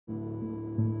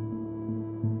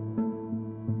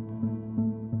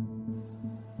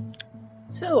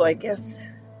So I guess,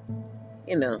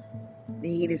 you know, the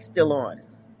heat is still on.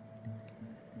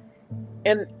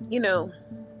 And,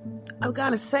 I've got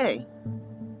to say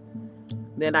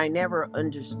that I never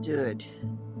understood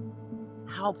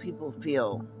how people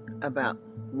feel about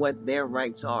what their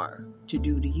rights are to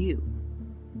do to you,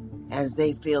 as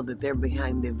they feel that they're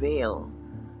behind the veil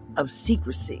of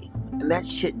secrecy. And that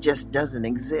shit just doesn't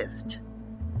exist.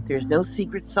 There's no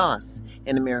secret sauce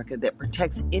in America that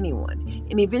protects anyone.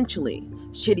 And eventually,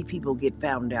 shitty people get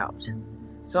found out.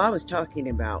 So I was talking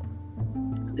about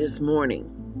this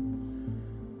morning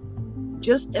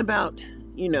just about,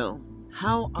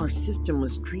 how our system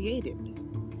was created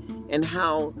and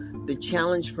how the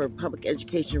challenge for public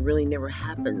education really never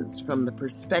happens from the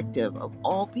perspective of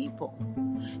all people.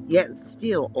 Yet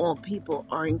still, all people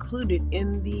are included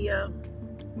in the,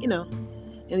 in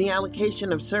the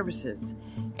allocation of services.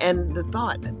 And the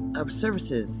thought of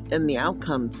services and the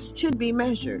outcomes should be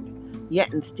measured,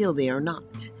 yet and still they are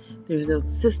not. There's no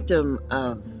system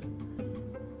of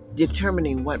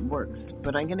determining what works.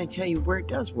 But I'm going to tell you where it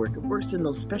does work. It works in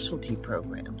those specialty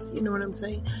programs. You know what I'm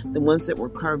saying? The ones that were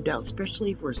carved out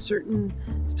especially for certain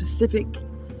specific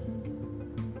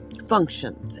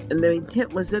functions. And the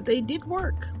intent was that they did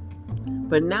work.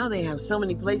 But now they have so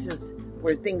many places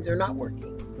where things are not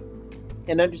working.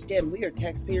 And understand, we are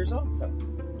taxpayers also.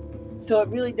 So it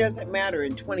really doesn't matter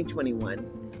in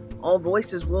 2021. All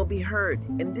voices will be heard.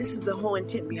 And this is the whole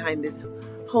intent behind this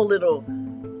whole little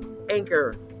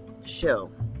anchor show,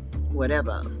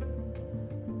 whatever.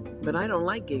 But I don't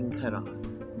like getting cut off.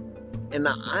 And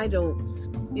I don't,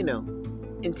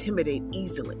 intimidate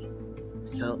easily.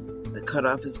 So the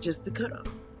cutoff is just the cutoff.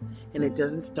 And it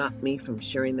doesn't stop me from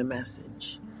sharing the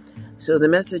message. So the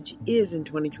message is in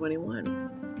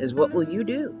 2021 is, what will you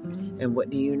do? And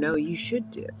what do you know you should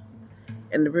do?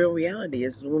 And the real reality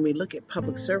is, when we look at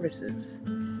public services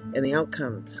and the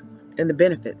outcomes and the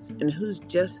benefits and who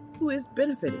is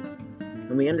benefiting,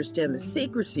 and we understand the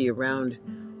secrecy around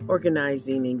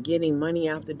organizing and getting money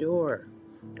out the door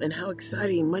and how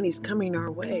exciting money's coming our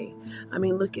way. I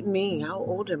mean, look at me. How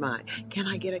old am I? Can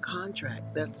I get a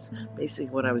contract? That's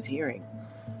basically what I was hearing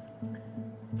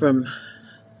from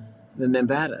the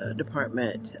Nevada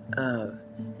Department of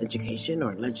Education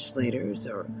or legislators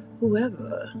or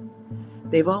whoever.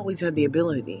 They've always had the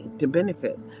ability to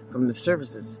benefit from the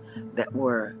services that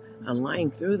were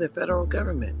aligned through the federal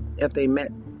government if they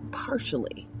met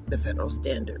partially the federal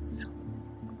standards.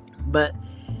 But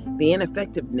the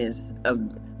ineffectiveness of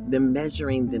them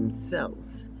measuring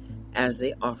themselves as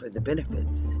they offer the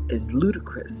benefits is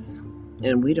ludicrous,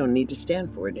 and we don't need to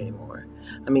stand for it anymore.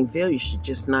 I mean, failure should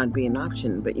just not be an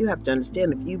option, but you have to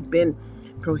understand, if you've been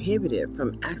prohibited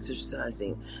from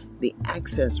exercising the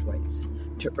access rights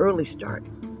to early start,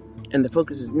 and the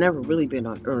focus has never really been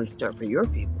on early start for your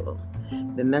people,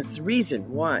 then that's the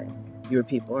reason why your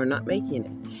people are not making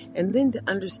it. And then to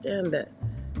understand that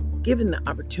given the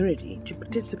opportunity to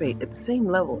participate at the same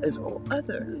level as all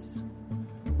others,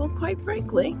 well, quite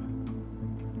frankly,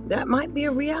 that might be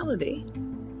a reality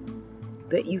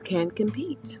that you can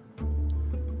compete.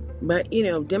 But,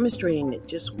 demonstrating it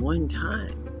just one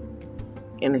time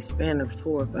in a span of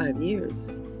 4 or 5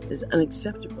 years is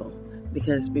unacceptable,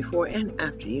 because before and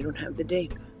after you don't have the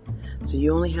data. So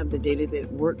you only have the data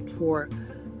that worked for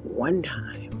one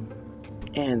time.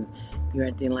 And you're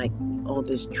acting like all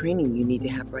this training you need to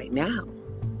have right now.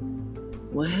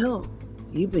 Well, hell,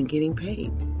 you've been getting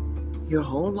paid your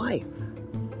whole life.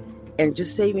 And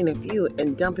just saving a few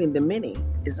and dumping the many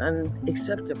is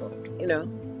unacceptable.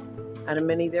 Out of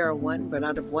many there are one, but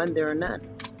out of one there are none.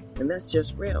 And that's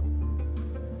just real.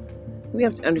 We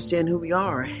have to understand who we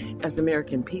are as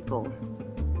American people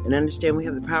and understand we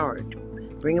have the power to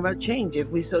bring about change if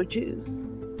we so choose.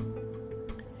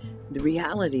 The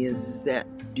reality is that,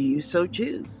 do you so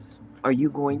choose? Are you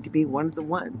going to be one of the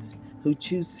ones who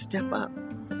choose to step up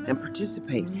and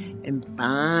participate and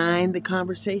find the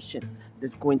conversation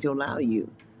that's going to allow you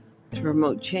to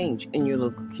promote change in your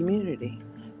local community?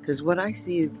 Because what I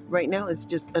see right now is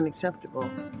just unacceptable.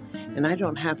 And I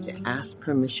don't have to ask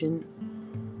permission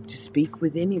to speak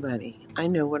with anybody. I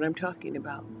know what I'm talking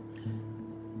about.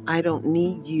 I don't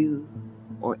need you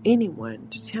or anyone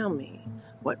to tell me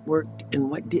what worked and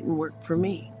what didn't work for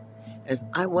me, as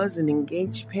I was an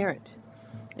engaged parent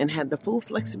and had the full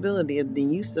flexibility of the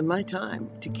use of my time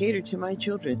to cater to my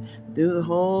children through the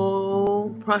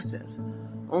whole process,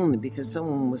 only because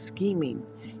someone was scheming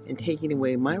and taking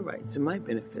away my rights and my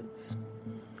benefits.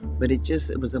 But it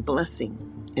was a blessing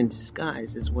in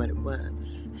disguise is what it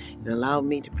was. It allowed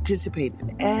me to participate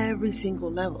at every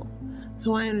single level.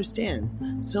 So I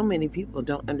understand. So many people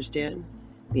don't understand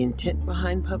the intent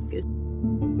behind public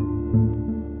education.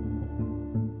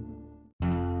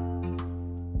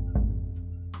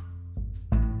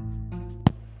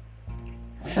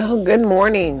 Well, good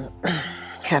morning.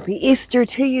 Happy Easter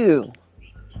to you.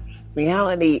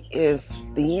 Reality is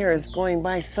the year is going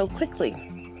by so quickly.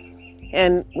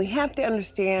 And we have to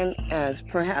understand,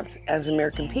 perhaps as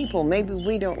American people, maybe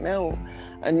we don't know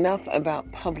enough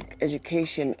about public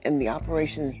education and the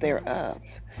operations thereof,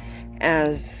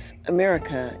 as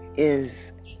America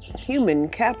is human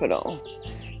capital.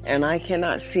 And I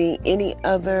cannot see any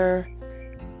other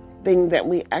thing that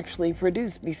we actually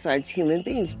produce besides human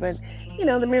beings. But,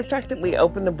 the mere fact that we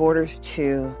open the borders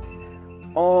to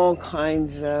all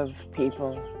kinds of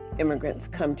people, immigrants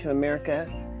come to America,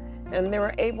 and they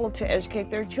were able to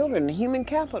educate their children, human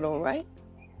capital, right?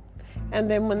 And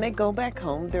then when they go back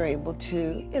home, they're able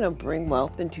to, bring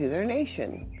wealth into their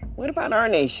nation. What about our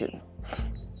nation?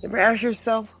 You ever ask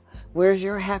yourself, where's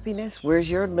your happiness?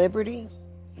 Where's your liberty?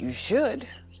 You should,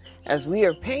 as we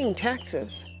are paying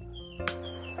taxes.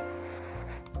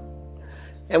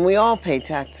 And we all pay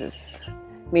taxes,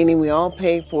 meaning we all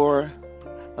pay for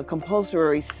a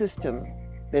compulsory system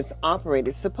that's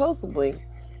operated supposedly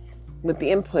with the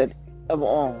input of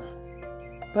all.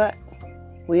 But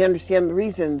we understand the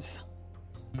reasons,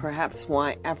 perhaps,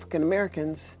 why African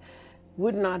Americans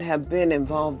would not have been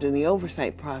involved in the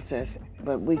oversight process,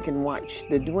 but we can watch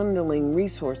the dwindling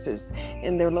resources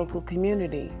in their local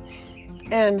community.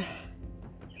 And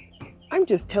I'm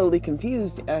just totally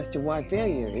confused as to why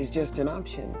failure is just an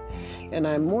option. And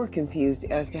I'm more confused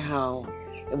as to how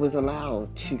it was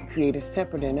allowed to create a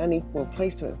separate and unequal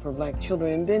placement for black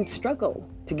children and then struggle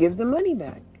to give the money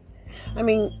back. I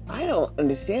mean, I don't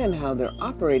understand how they're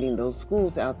operating those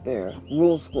schools out there,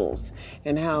 rural schools,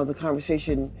 and how the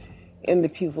conversation in the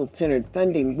pupil-centered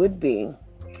funding would be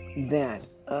that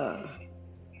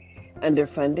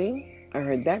underfunding. I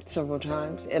heard that several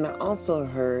times. And I also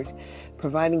heard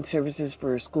providing services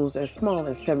for schools as small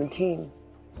as 17.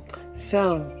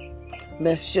 So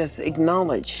let's just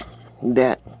acknowledge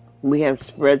that we have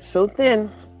spread so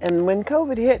thin. And when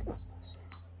COVID hit,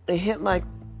 it hit like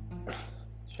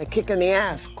a kick in the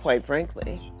ass, quite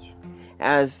frankly.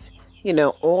 As,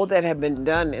 all that had been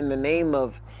done in the name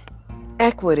of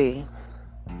equity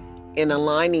in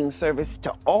aligning service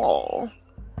to all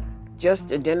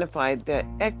just identified that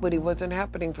equity wasn't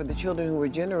happening for the children who were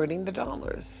generating the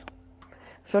dollars.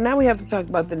 So now we have to talk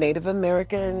about the Native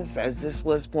Americans, as this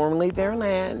was formerly their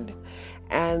land,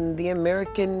 and the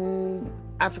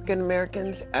African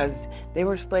Americans as they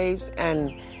were slaves,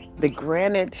 and they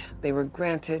were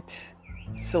granted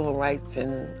civil rights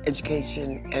and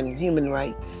education and human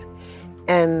rights.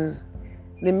 And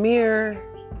the mere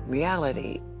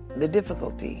reality, the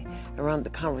difficulty around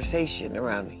the conversation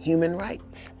around human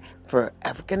rights for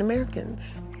African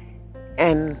Americans,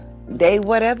 and day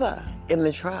whatever in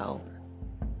the trial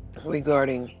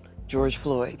regarding George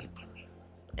Floyd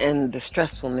and the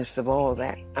stressfulness of all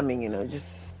that. I mean,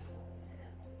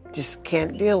 just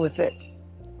can't deal with it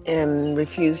and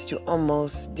refuse to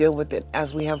almost deal with it,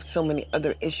 as we have so many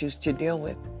other issues to deal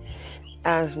with,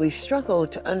 as we struggle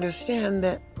to understand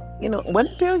that,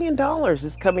 $1 billion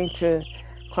is coming to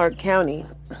Clark County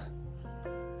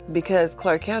because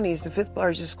Clark County is the 5th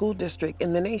largest school district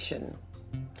in the nation.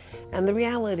 And the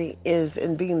reality is,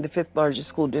 in being the 5th largest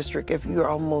school district, if you're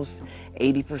almost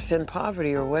 80%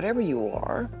 poverty or whatever you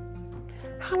are,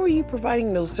 how are you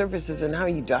providing those services, and how are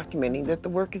you documenting that the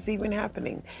work is even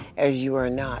happening, as you are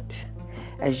not?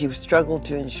 As you've struggled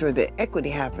to ensure that equity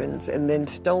happens and then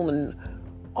stolen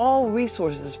all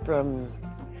resources from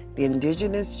the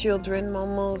indigenous children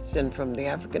almost, and from the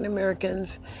African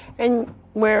Americans, and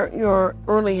where your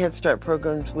early Head Start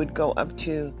programs would go up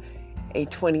to a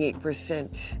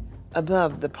 28%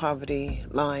 above the poverty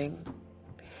line.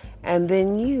 And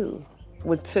then you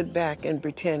would sit back and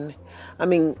pretend. I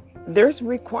mean, there's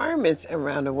requirements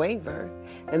around a waiver,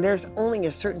 and there's only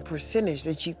a certain percentage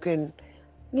that you can,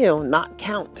 not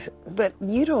count. But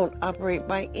you don't operate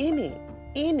by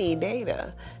any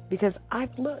data, because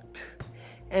I've looked,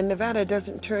 and Nevada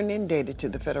doesn't turn in data to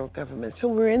the federal government. So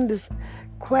we're in this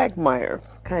quagmire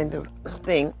kind of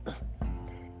thing.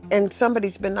 And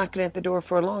somebody's been knocking at the door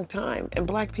for a long time. And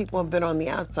black people have been on the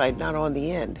outside, not on the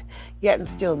end. Yet and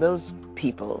still, those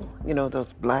people,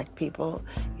 those black people,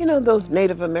 those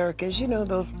Native Americans,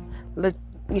 those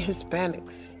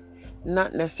Hispanics,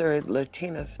 not necessarily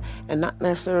Latinas, and not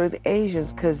necessarily the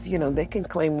Asians, because, they can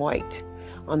claim white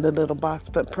on the little box.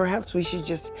 But perhaps we should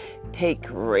just take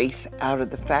race out of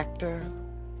the factor.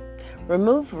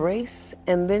 Remove race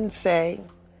and then say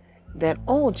that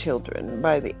all children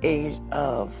by the age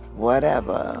of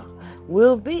whatever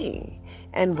will be,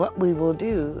 and what we will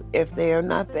do if they are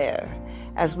not there,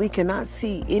 as we cannot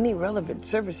see any relevant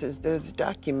services that is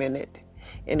documented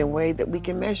in a way that we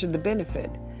can measure the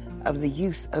benefit of the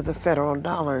use of the federal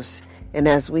dollars. And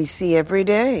as we see every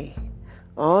day,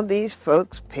 all these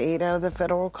folks paid out of the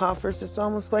federal coffers. It's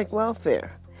almost like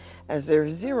welfare, as there are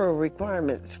zero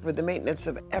requirements for the maintenance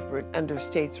of effort under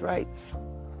states' rights.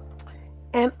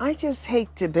 And I just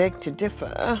hate to beg to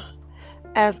differ,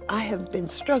 as I have been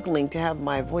struggling to have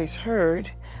my voice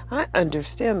heard. I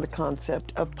understand the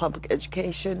concept of public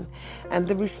education and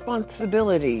the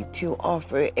responsibility to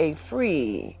offer a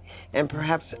free and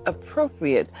perhaps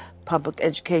appropriate public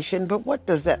education, but what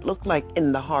does that look like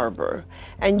in the harbor?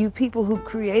 And you people who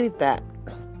created that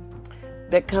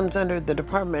comes under the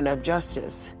Department of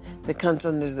Justice, that comes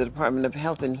under the Department of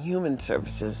Health and Human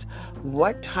Services,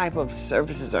 what type of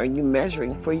services are you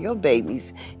measuring for your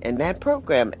babies in that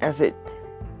program, as it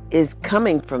is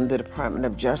coming from the Department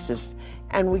of Justice?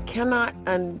 And we cannot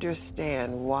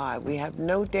understand why. We have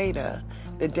no data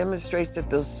that demonstrates that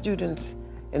those students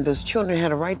and those children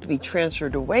had a right to be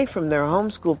transferred away from their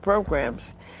homeschool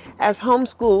programs. As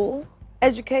homeschool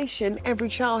education, every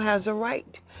child has a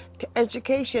right to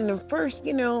education. And first,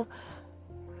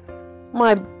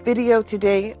 my video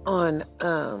today on,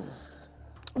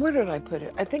 where did I put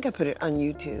it? I think I put it on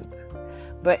YouTube.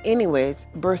 But anyways,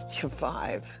 Birth to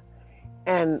 5.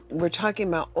 And we're talking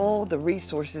about all the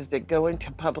resources that go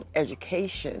into public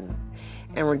education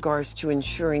in regards to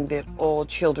ensuring that all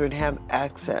children have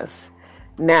access.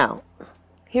 Now,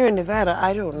 here in Nevada,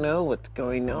 I don't know what's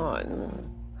going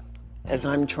on, as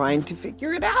I'm trying to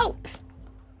figure it out.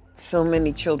 So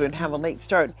many children have a late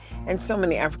start, and so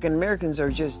many African Americans are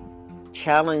just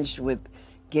challenged with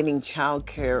getting child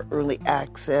care, early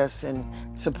access, and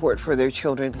support for their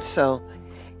children.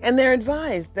 And they're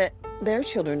advised that their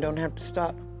children don't have to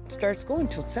start school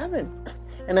until 7.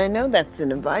 And I know that's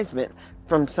an advisement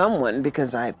from someone,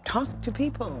 because I've talked to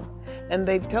people and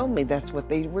they've told me that's what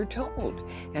they were told.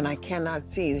 And I cannot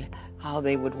see how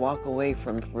they would walk away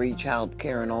from free child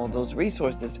care and all those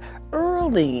resources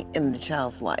early in the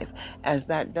child's life, as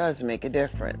that does make a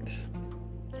difference.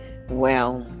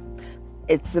 Well,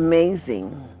 it's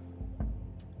amazing.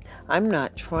 I'm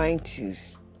not trying to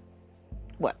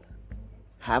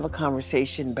have a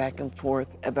conversation back and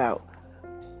forth about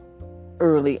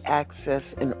early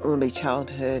access and early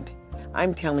childhood.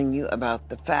 I'm telling you about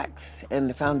the facts and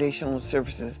the foundational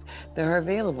services that are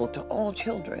available to all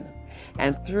children.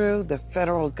 And through the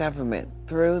federal government,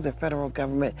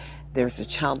 there's a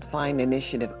child find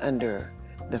initiative under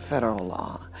the federal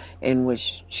law, in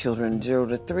which children 0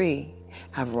 to 3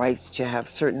 have rights to have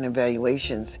certain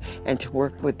evaluations and to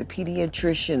work with the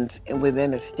pediatricians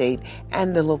within a state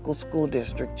and the local school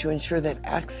district to ensure that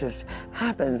access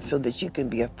happens so that you can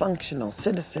be a functional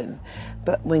citizen.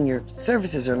 But when your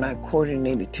services are not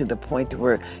coordinated to the point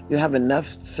where you have enough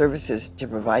services to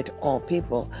provide to all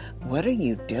people, what are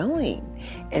you doing?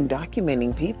 And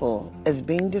documenting people as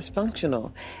being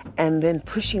dysfunctional and then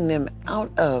pushing them out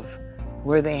of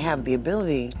where they have the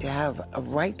ability to have a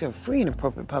right to a free and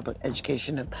appropriate public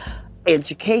education,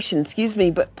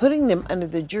 but putting them under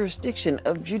the jurisdiction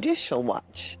of Judicial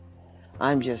Watch.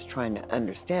 I'm just trying to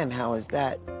understand, how is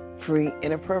that free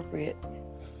and appropriate?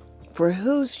 For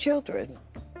whose children?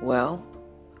 Well,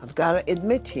 I've got to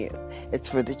admit to you, it's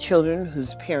for the children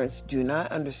whose parents do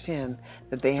not understand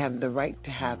that they have the right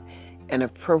to have an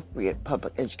appropriate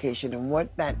public education, and what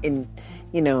that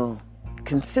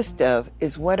consist of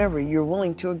is whatever you're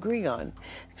willing to agree on.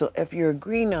 So if you're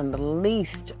agreeing on the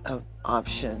least of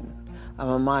option of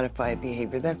a modified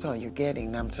behavior, that's all you're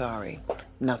getting. I'm sorry,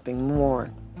 nothing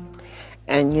more.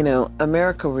 And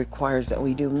America requires that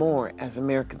we do more as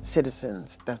American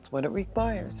citizens. That's what it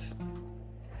requires.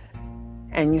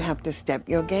 And you have to step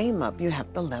your game up. You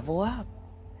have to level up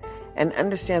and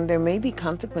understand there may be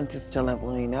consequences to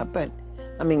leveling up. But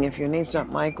if your name's not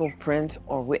Michael, Prince,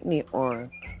 or Whitney,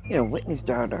 or Whitney's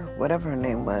daughter, whatever her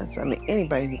name was.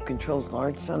 Anybody who controls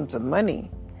large sums of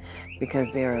money,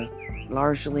 because they're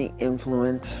largely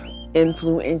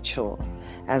influential,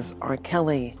 as R.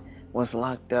 Kelly was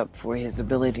locked up for his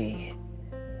ability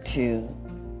to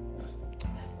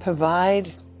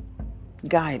provide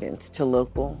guidance to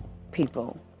local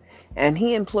people. And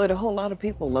he employed a whole lot of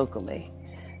people locally.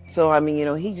 So,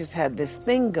 he just had this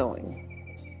thing going.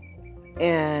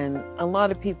 And a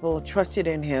lot of people trusted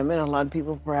in him, and a lot of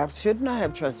people perhaps should not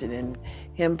have trusted in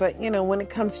him. But, when it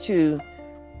comes to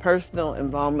personal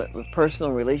involvement with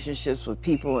personal relationships with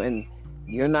people, and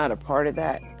you're not a part of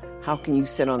that, how can you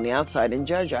sit on the outside and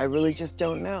judge? I really just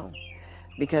don't know.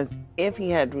 Because if he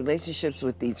had relationships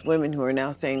with these women who are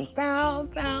now saying, foul,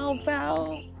 foul,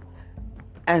 foul,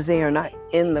 as they are not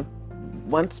in the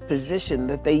once position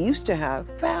that they used to have,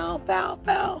 foul, foul,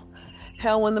 foul.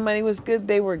 Hell, when the money was good,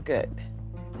 they were good.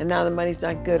 And now the money's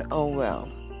not good, oh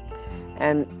well.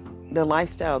 And the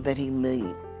lifestyle that he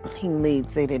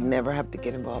leads, they did never have to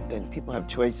get involved in. People have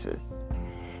choices.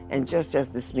 And just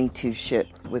as this Me Too shit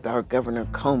with our Governor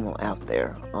Cuomo out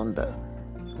there on the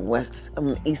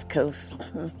East Coast,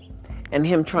 and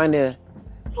him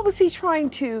what was he trying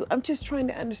to, I'm just trying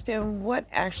to understand what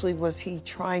actually was he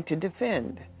trying to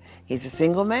defend. He's a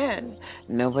single man.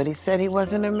 Nobody said he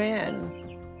wasn't a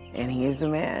man, and he is a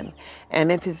man.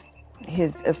 And if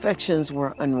his affections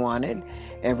were unwanted,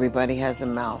 everybody has a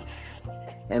mouth,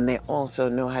 and they also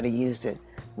know how to use it.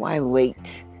 Why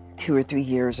wait 2 or 3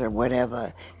 years or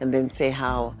whatever, and then say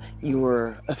how you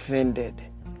were offended?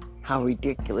 How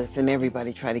ridiculous, and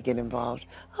everybody try to get involved.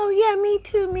 Oh yeah, me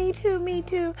too, me too, me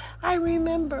too. I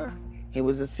remember. He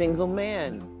was a single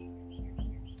man.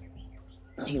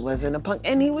 He wasn't a punk,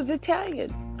 and he was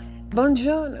Italian.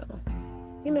 Buongiorno.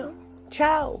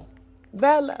 Ciao.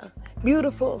 Bella.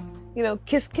 Beautiful.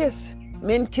 Kiss, kiss.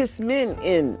 Men kiss men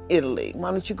in Italy. Why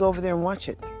don't you go over there and watch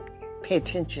it? Pay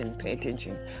attention, pay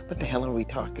attention. What the hell are we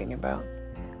talking about?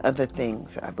 Other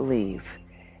things, I believe.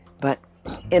 But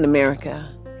in America,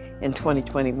 in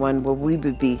 2021, where we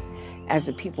would be, as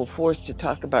a people, forced to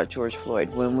talk about George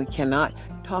Floyd, when we cannot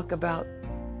talk about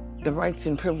the rights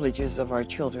and privileges of our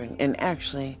children, and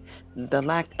actually the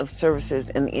lack of services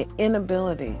and the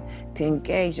inability to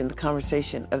engage in the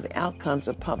conversation of the outcomes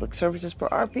of public services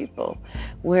for our people,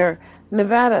 where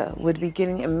Nevada would be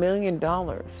getting $1 million,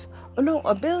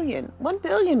 $1 billion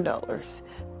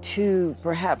to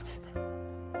perhaps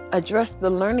address the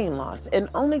learning loss, and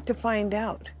only to find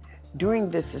out during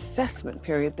this assessment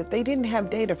period that they didn't have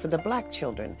data for the black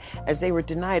children, as they were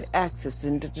denied access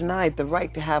and denied the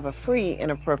right to have a free and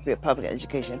appropriate public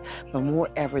education. But more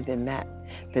ever than that,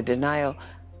 the denial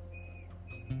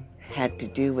had to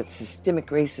do with systemic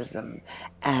racism,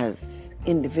 as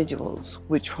individuals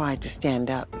would try to stand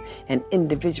up, and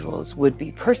individuals would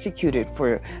be persecuted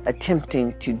for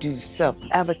attempting to do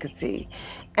self-advocacy.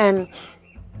 And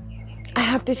I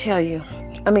have to tell you,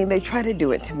 they try to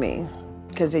do it to me,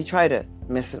 because they try to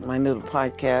mess up my little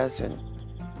podcast, and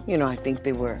I think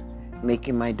they were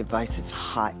making my devices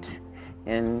hot,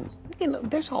 and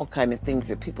there's all kind of things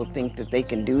that people think that they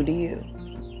can do to you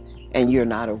and you're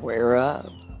not aware of,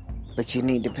 but you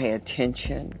need to pay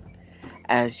attention.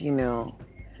 As these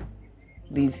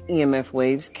EMF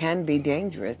waves can be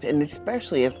dangerous, and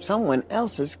especially if someone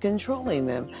else is controlling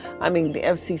them. The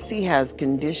FCC has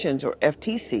conditions, or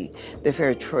FTC, the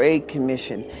Fair Trade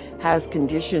Commission, has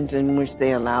conditions in which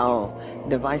they allow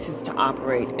devices to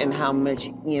operate and how much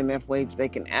EMF waves they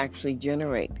can actually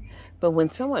generate. But when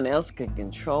someone else can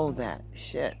control that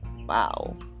shit,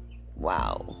 wow.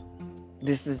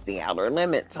 This is the outer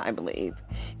limits, I believe.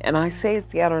 And I say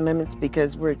it's the outer limits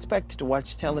because we're expected to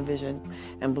watch television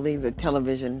and believe that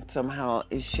television somehow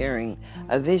is sharing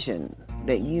a vision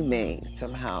that you may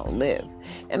somehow live.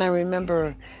 And I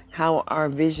remember how our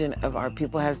vision of our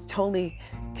people has totally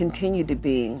continued to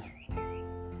be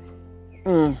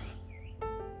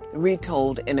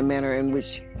retold in a manner in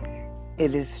which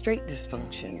it is straight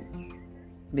dysfunction.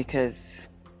 Because,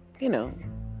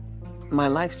 my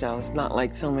lifestyle is not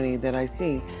like so many that I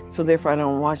see. So therefore I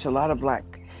don't watch a lot of black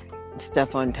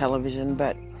stuff on television.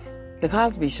 But The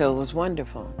Cosby Show was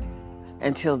wonderful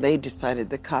until they decided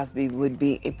that Cosby would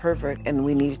be a pervert, and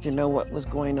we needed to know what was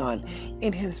going on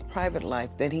in his private life,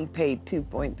 that he paid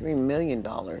 $2.3 million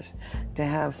to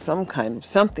have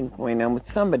something going on with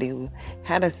somebody who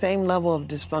had the same level of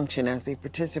dysfunction as they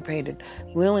participated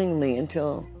willingly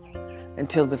until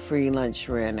the free lunch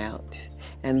ran out.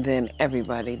 And then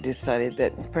everybody decided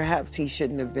that perhaps he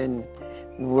shouldn't have been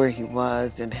where he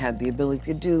was and had the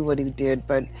ability to do what he did.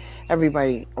 But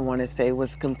everybody, I want to say,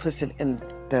 was complicit in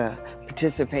the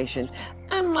participation.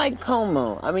 Unlike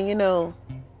Cuomo,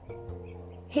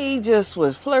 he just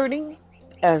was flirting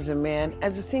as a man,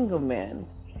 as a single man.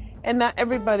 And not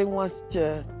everybody wants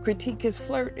to critique his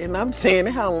flirt. And I'm saying,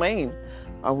 how lame.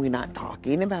 Are we not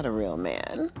talking about a real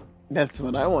man? That's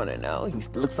what I want to know. He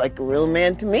looks like a real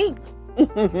man to me.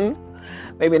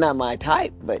 Maybe not my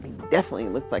type, but he definitely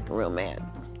looks like a real man,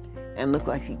 and look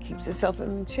like he keeps himself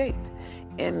in shape.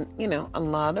 And a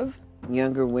lot of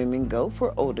younger women go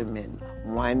for older men.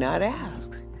 Why not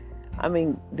ask?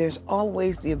 There's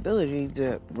always the ability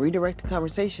to redirect the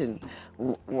conversation.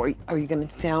 Or are you going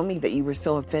to tell me that you were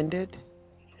so offended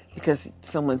because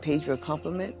someone paid you a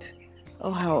compliment?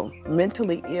 Oh, how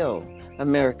mentally ill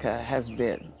America has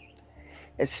been,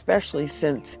 especially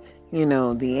since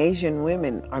the Asian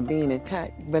women are being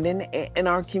attacked. But in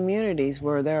our communities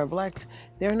where there are blacks,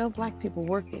 there are no black people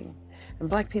working. And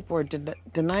black people are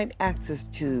denied access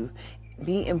to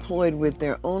be employed with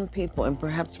their own people and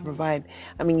perhaps provide,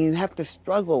 you have to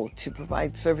struggle to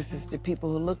provide services to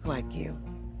people who look like you.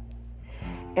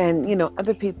 And,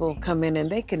 other people come in and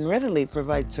they can readily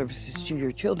provide services to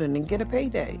your children and get a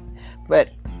payday. But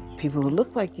people who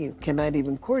look like you cannot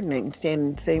even coordinate and stand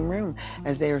in the same room,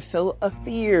 as they are so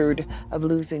afeared of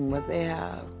losing what they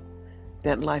have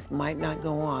that life might not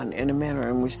go on in a manner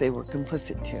in which they were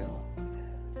complicit to.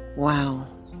 Wow,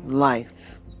 life,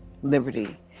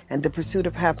 liberty, and the pursuit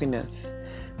of happiness,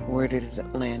 where does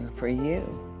it land for you?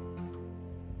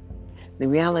 The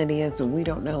reality is that we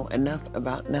don't know enough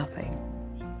about nothing.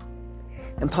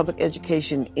 And public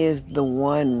education is the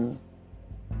one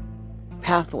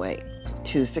pathway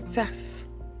to success.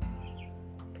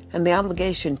 And the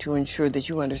obligation to ensure that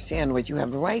you understand what you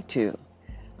have a right to,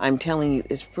 I'm telling you,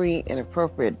 is free and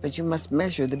appropriate, but you must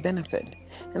measure the benefit.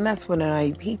 And that's what an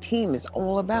IEP team is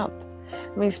all about.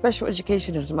 Special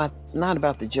education is not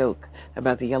about the joke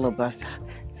about the yellow bus.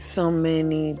 So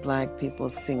many black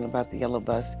people sing about the yellow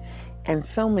bus, and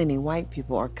so many white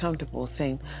people are comfortable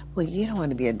saying, well, you don't want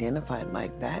to be identified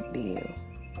like that, do you?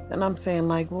 And I'm saying,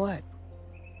 like what?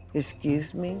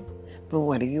 Excuse me? But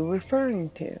what are you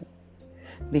referring to?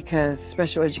 Because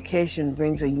special education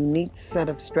brings a unique set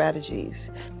of strategies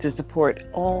to support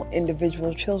all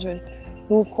individual children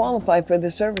who qualify for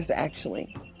the service,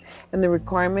 actually. And the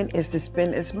requirement is to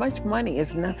spend as much money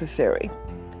as necessary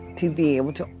to be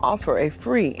able to offer a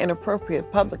free and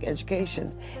appropriate public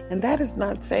education. And that is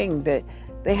not saying that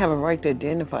they have a right to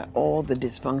identify all the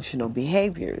dysfunctional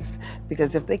behaviors,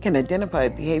 because if they can identify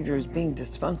behaviors being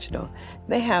dysfunctional,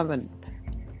 they have an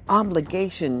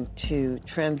obligation to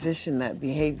transition that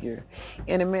behavior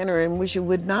in a manner in which it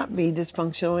would not be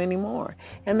dysfunctional anymore.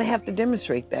 And they have to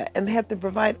demonstrate that, and they have to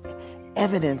provide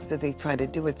evidence that they try to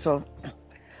do it. So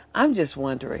I'm just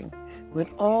wondering, with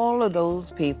all of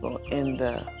those people in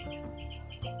the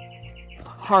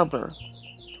harbor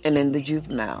and in the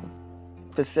juvenile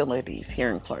facilities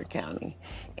here in Clark County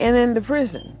and in the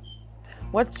prison,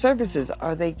 what services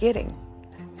are they getting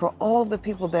for all the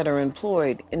people that are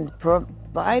employed in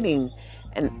providing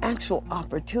an actual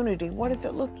opportunity? What does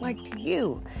it look like to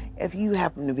you if you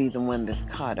happen to be the one that's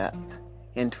caught up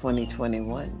in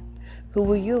 2021? Who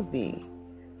will you be?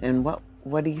 And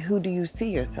who do you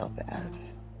see yourself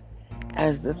as?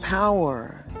 As the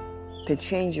power to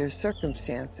change your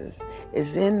circumstances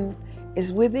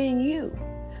is within you.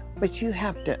 But you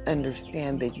have to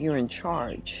understand that you're in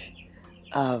charge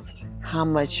of how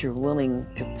much you're willing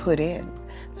to put in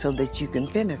so that you can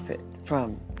benefit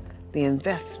from the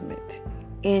investment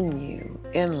in you,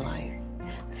 in life.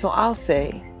 So I'll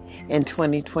say, in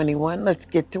 2021, let's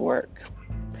get to work.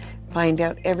 Find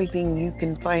out everything you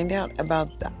can find out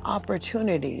about the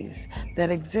opportunities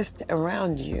that exist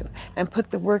around you and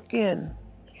put the work in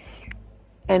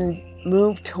and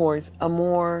move towards a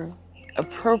more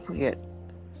appropriate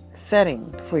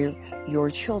setting for your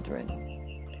children.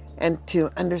 And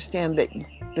to understand that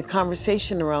the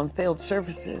conversation around failed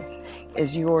services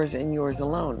is yours and yours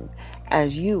alone,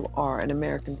 as you are an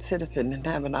American citizen and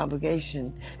have an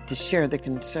obligation to share the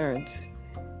concerns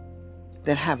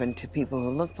that happen to people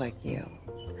who look like you.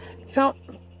 So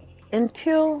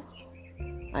until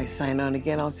I sign on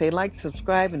again, I'll say like,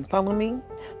 subscribe, and follow me.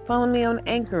 Follow me on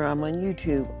Anchor. I'm on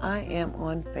YouTube. I am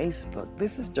on Facebook.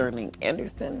 This is Darlene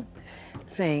Anderson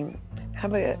saying,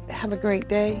 have a great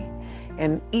day.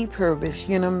 And e pluribus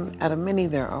unum, out of many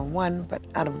there are one, but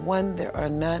out of one there are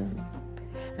none.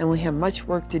 And we have much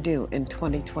work to do in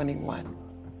 2021.